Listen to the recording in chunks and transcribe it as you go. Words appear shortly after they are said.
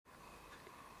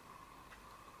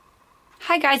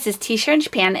Hi guys, it's T-shirt in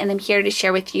Japan, and I'm here to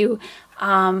share with you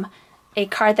a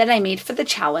card that I made for the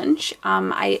challenge.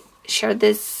 I shared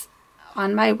this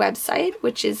on my website,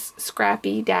 which is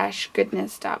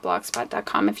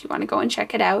scrappy-goodness.blogspot.com if you want to go and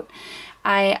check it out.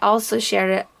 I also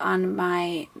shared it on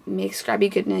my Make Scrappy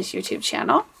Goodness YouTube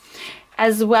channel,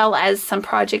 as well as some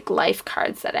Project Life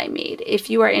cards that I made. If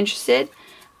you are interested,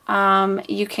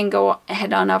 you can go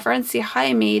head on over and see how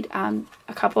I made a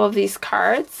couple of these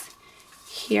cards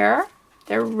here.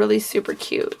 They're really super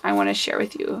cute. I want to share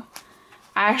with you.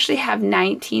 I actually have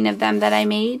 19 of them that I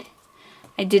made.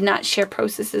 I did not share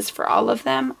processes for all of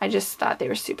them. I just thought they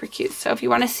were super cute. So if you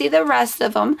want to see the rest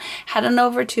of them, head on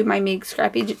over to my Make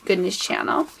Scrappy Goodness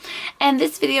channel. And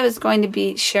this video is going to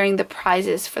be sharing the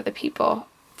prizes for the people,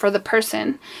 for the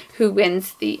person who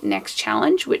wins the next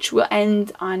challenge, which will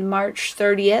end on March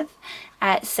 30th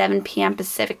at 7 p.m.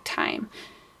 Pacific time.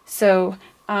 So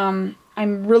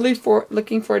I'm really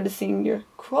looking forward to seeing your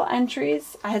cool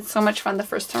entries. I had so much fun the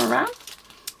first time around.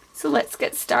 So let's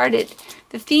get started.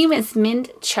 The theme is mint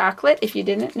chocolate, if you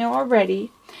didn't know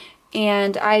already.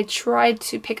 And I tried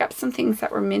to pick up some things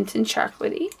that were mint and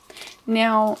chocolatey.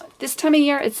 Now, this time of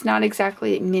year, it's not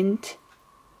exactly mint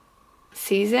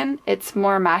season. It's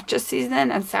more matcha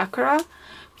season and sakura,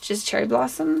 which is cherry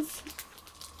blossoms,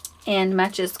 and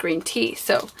matcha is green tea.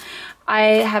 So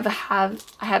I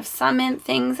have some mint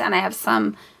things, and I have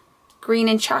some green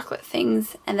and chocolate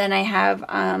things, and then I have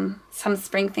some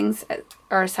spring things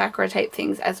or sakura type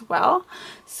things as well.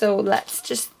 So let's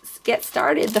just get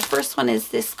started. The first one is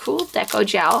this cool deco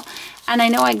gel, and I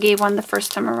know I gave one the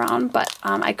first time around, but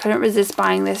I couldn't resist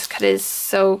buying this because it is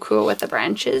so cool with the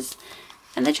branches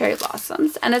and the cherry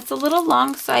blossoms. And it's a little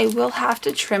long, so I will have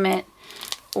to trim it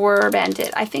or bend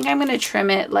it. I think I'm going to trim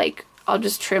it, like I'll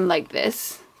just trim like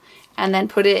this and then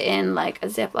put it in like a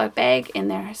Ziploc bag in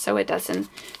there so it doesn't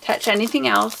touch anything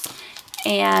else.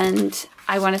 And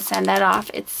I want to send that off.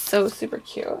 It's so super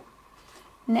cute.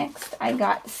 Next, I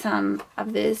got some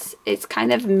of this. It's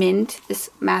kind of mint, this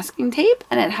masking tape,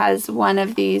 and it has one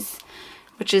of these,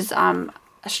 which is a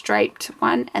striped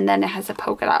one, and then it has a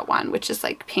polka dot one, which is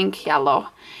like pink, yellow,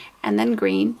 and then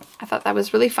green. I thought that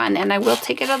was really fun, and I will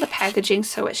take it out of the packaging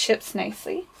so it ships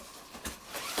nicely.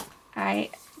 I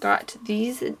got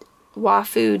these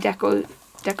Wafu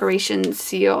decoration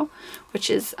seal, which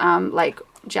is like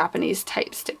Japanese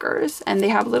type stickers, and they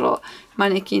have little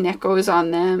maneki nekos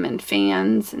on them and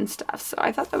fans and stuff, so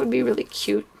I thought that would be really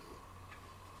cute,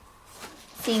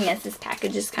 seeing as this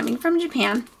package is coming from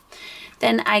Japan.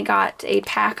 Then I got a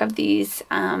pack of these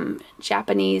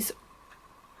Japanese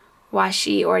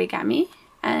washi origami,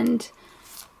 and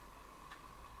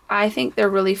I think they're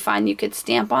really fun. You could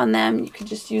stamp on them, you could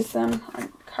just use them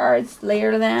on cards,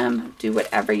 layer them, do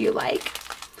whatever you like.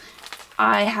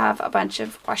 I have a bunch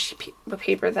of washi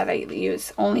paper that I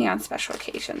use only on special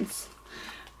occasions.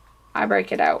 I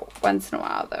break it out once in a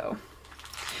while though.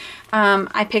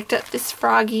 I picked up this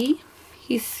froggy.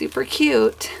 He's super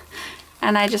cute,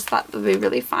 and I just thought it would be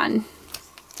really fun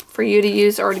for you to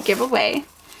use or to give away.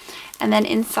 And then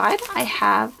inside I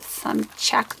have some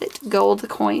chocolate gold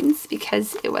coins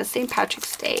because it was St.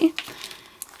 Patrick's Day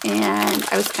and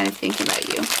I was kind of thinking about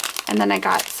you. And then I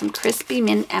got some crispy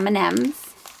mint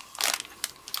M&Ms,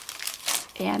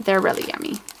 and they're really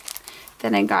yummy.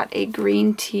 Then I got a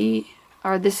green tea,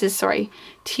 or this is, sorry,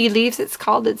 tea leaves it's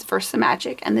called. It's Versa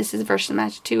Magic, and this is Versa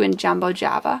Magic 2 in Jumbo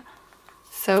Java.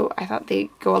 So I thought they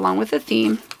go along with the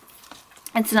theme.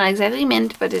 It's not exactly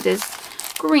mint, but it is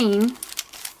green.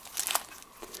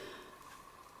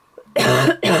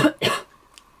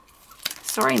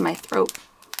 Sorry, my throat.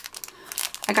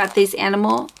 I got these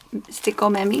animal stickle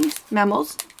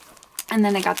memos, and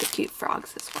then I got the cute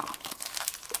frogs as well.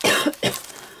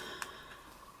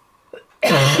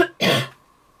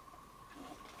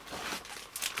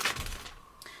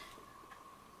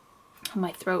 Oh,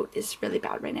 my throat is really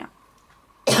bad right now.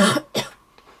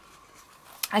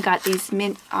 I got these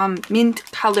mint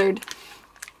colored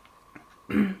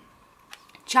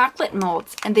chocolate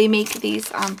molds, and they make these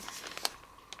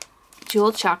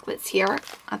jewel chocolates here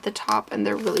at the top, and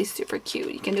they're really super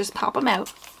cute. You can just pop them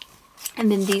out,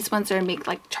 and then these ones are make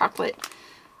like chocolate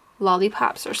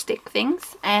lollipops or stick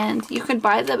things, and you could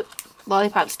buy the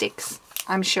lollipop sticks,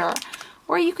 I'm sure,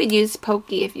 or you could use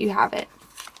Pokey if you have it.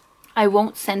 I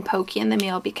won't send Pokey in the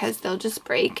mail because they'll just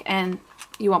break and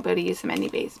you won't be able to use them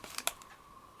anyways.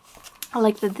 I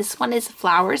like that this one is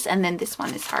flowers and then this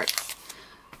one is hearts.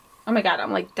 Oh my god,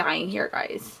 I'm like dying here,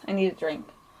 guys. I need a drink.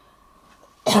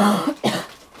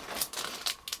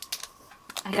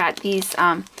 I got these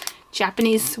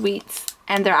Japanese sweets,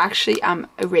 and they're actually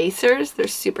erasers. They're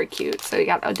super cute. So you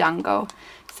got Odango,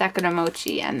 Sakura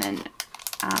Mochi, and then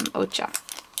Ocha.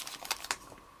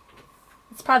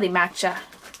 It's probably matcha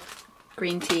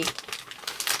green tea.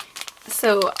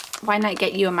 So why not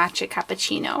get you a matcha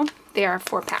cappuccino? There are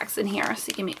 4 packs in here, so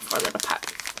you can make 4 little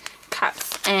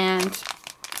cups. And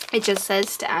it just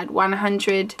says to add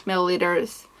 100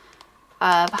 milliliters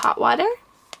of hot water.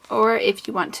 Or if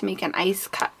you want to make an ice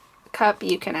cup,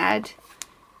 you can add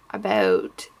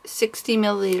about 60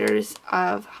 milliliters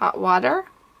of hot water.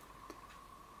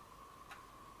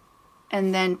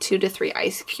 And then 2 to 3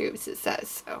 ice cubes, it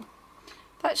says. So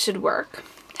that should work.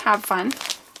 Have fun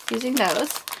using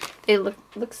those. They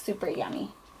look super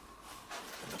yummy.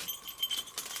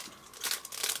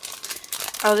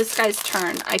 Oh, this guy's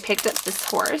turn. I picked up this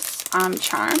horse,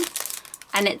 Charm,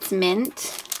 and it's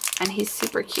mint, and he's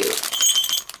super cute.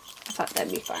 I thought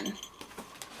that'd be fun.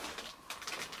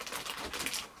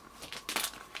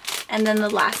 And then the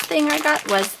last thing I got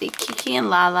was the Kiki and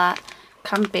Lala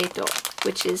Campeto,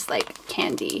 which is like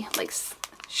candy, like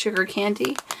sugar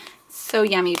candy. So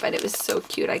yummy, but it was so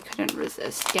cute. I couldn't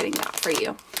resist getting that for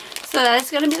you. So that is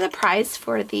going to be the prize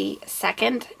for the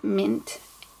second mint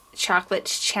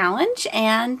chocolates challenge,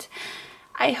 and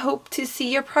I hope to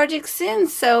see your project soon.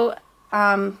 So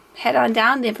head on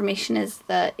down. The information is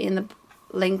in the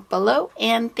link below,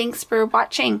 and thanks for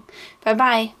watching. Bye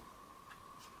bye.